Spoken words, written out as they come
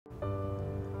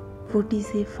What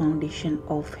is a foundation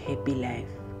of happy life?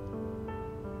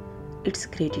 It's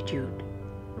gratitude.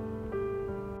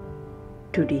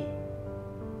 Today,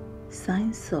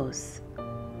 science shows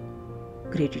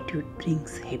gratitude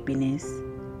brings happiness,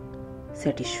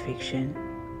 satisfaction,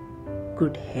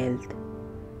 good health,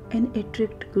 and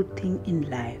attract good things in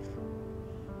life.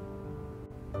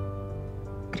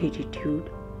 Gratitude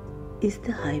is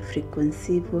the high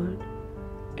frequency word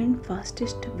and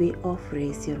fastest way of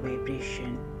raise your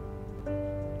vibration.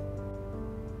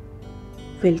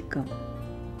 Welcome.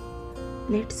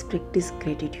 Let's practice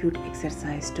gratitude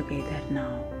exercise together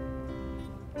now.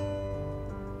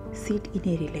 Sit in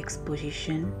a relaxed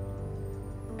position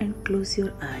and close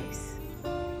your eyes.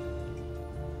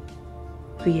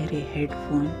 Wear a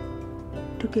headphone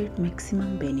to get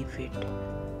maximum benefit.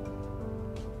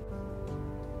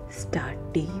 Start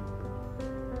deep,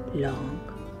 long,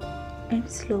 and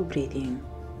slow breathing.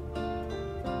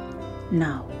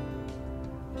 Now,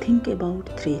 think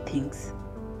about 3 things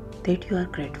that you are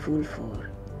grateful for.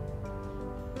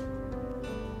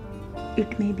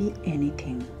 It may be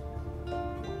anything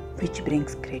which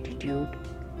brings gratitude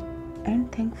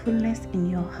and thankfulness in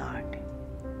your heart.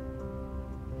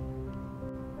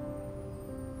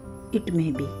 It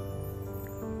may be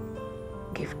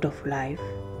gift of life,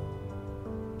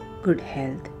 good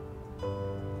health,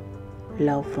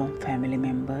 love from family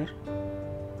member,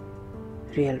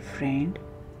 real friend,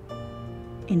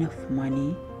 enough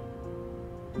money,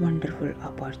 wonderful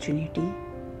opportunity,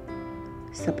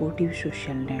 supportive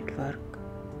social network,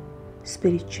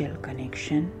 spiritual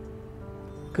connection,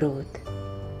 growth,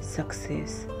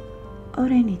 success, or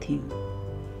anything.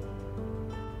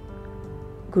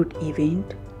 Good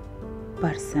event,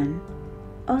 person,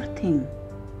 or thing,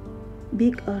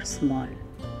 big or small,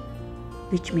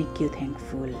 which make you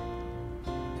thankful.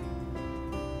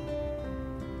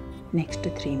 Next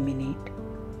 3 minutes,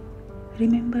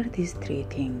 remember these 3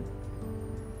 things.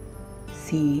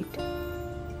 See it,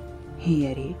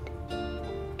 hear it,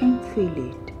 and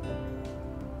feel it.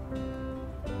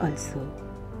 Also,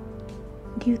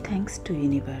 give thanks to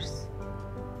universe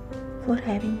for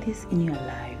having this in your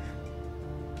life.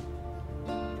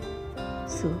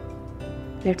 So,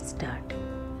 let's start.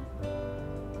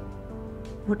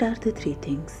 What are the 3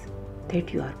 things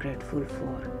that you are grateful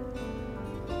for?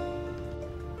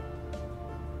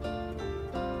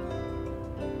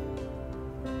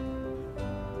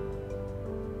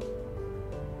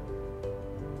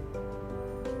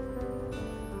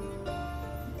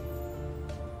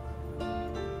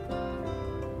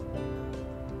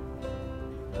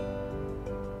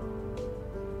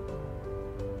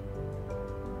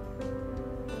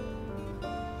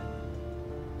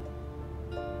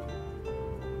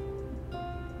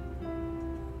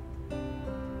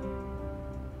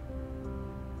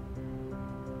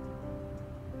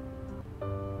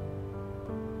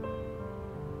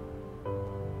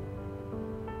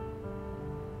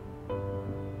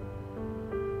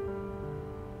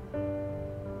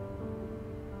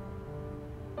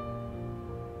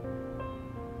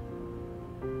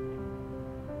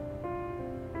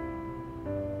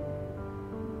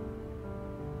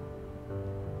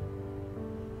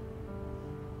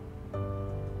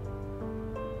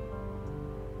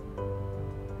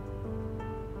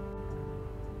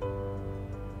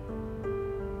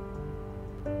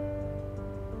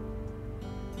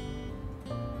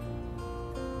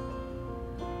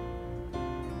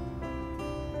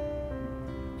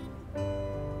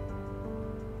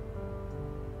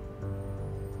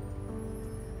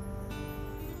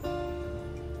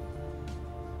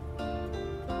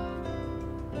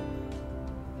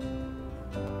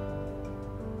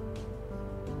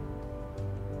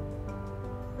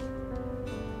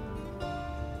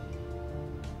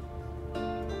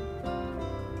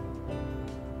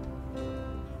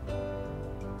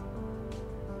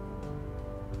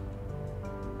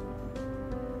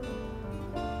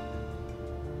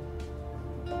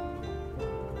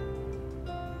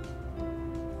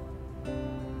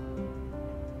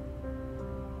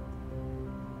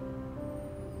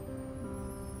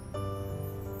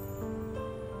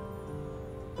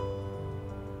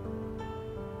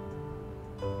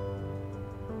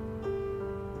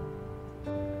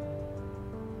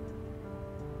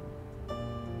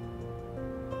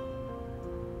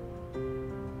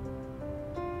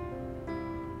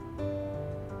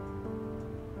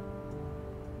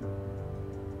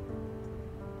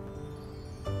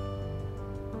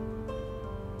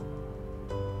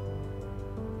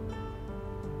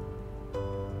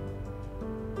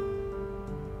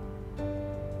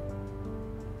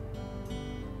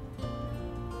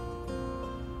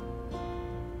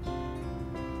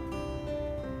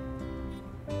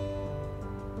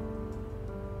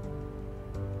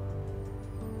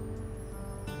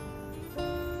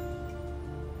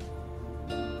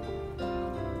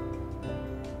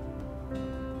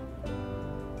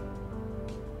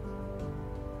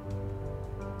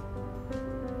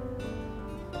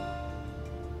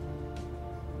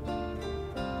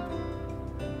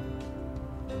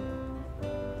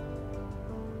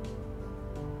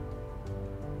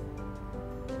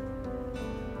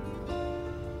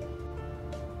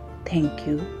 Thank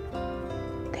you,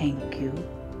 thank you,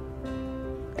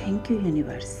 thank you,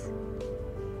 universe.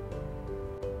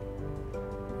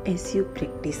 As you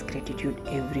practice gratitude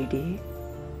every day,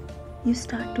 you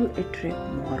start to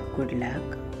attract more good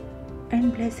luck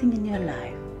and blessing in your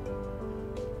life.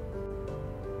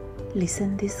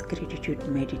 Listen this gratitude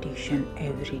meditation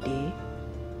every day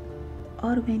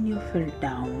or when you feel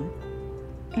down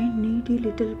and need a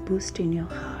little boost in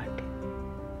your heart.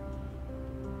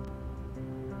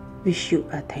 Wish you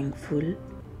a thankful,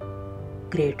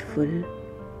 grateful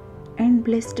and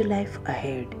blessed life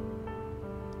ahead.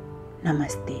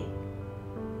 Namaste.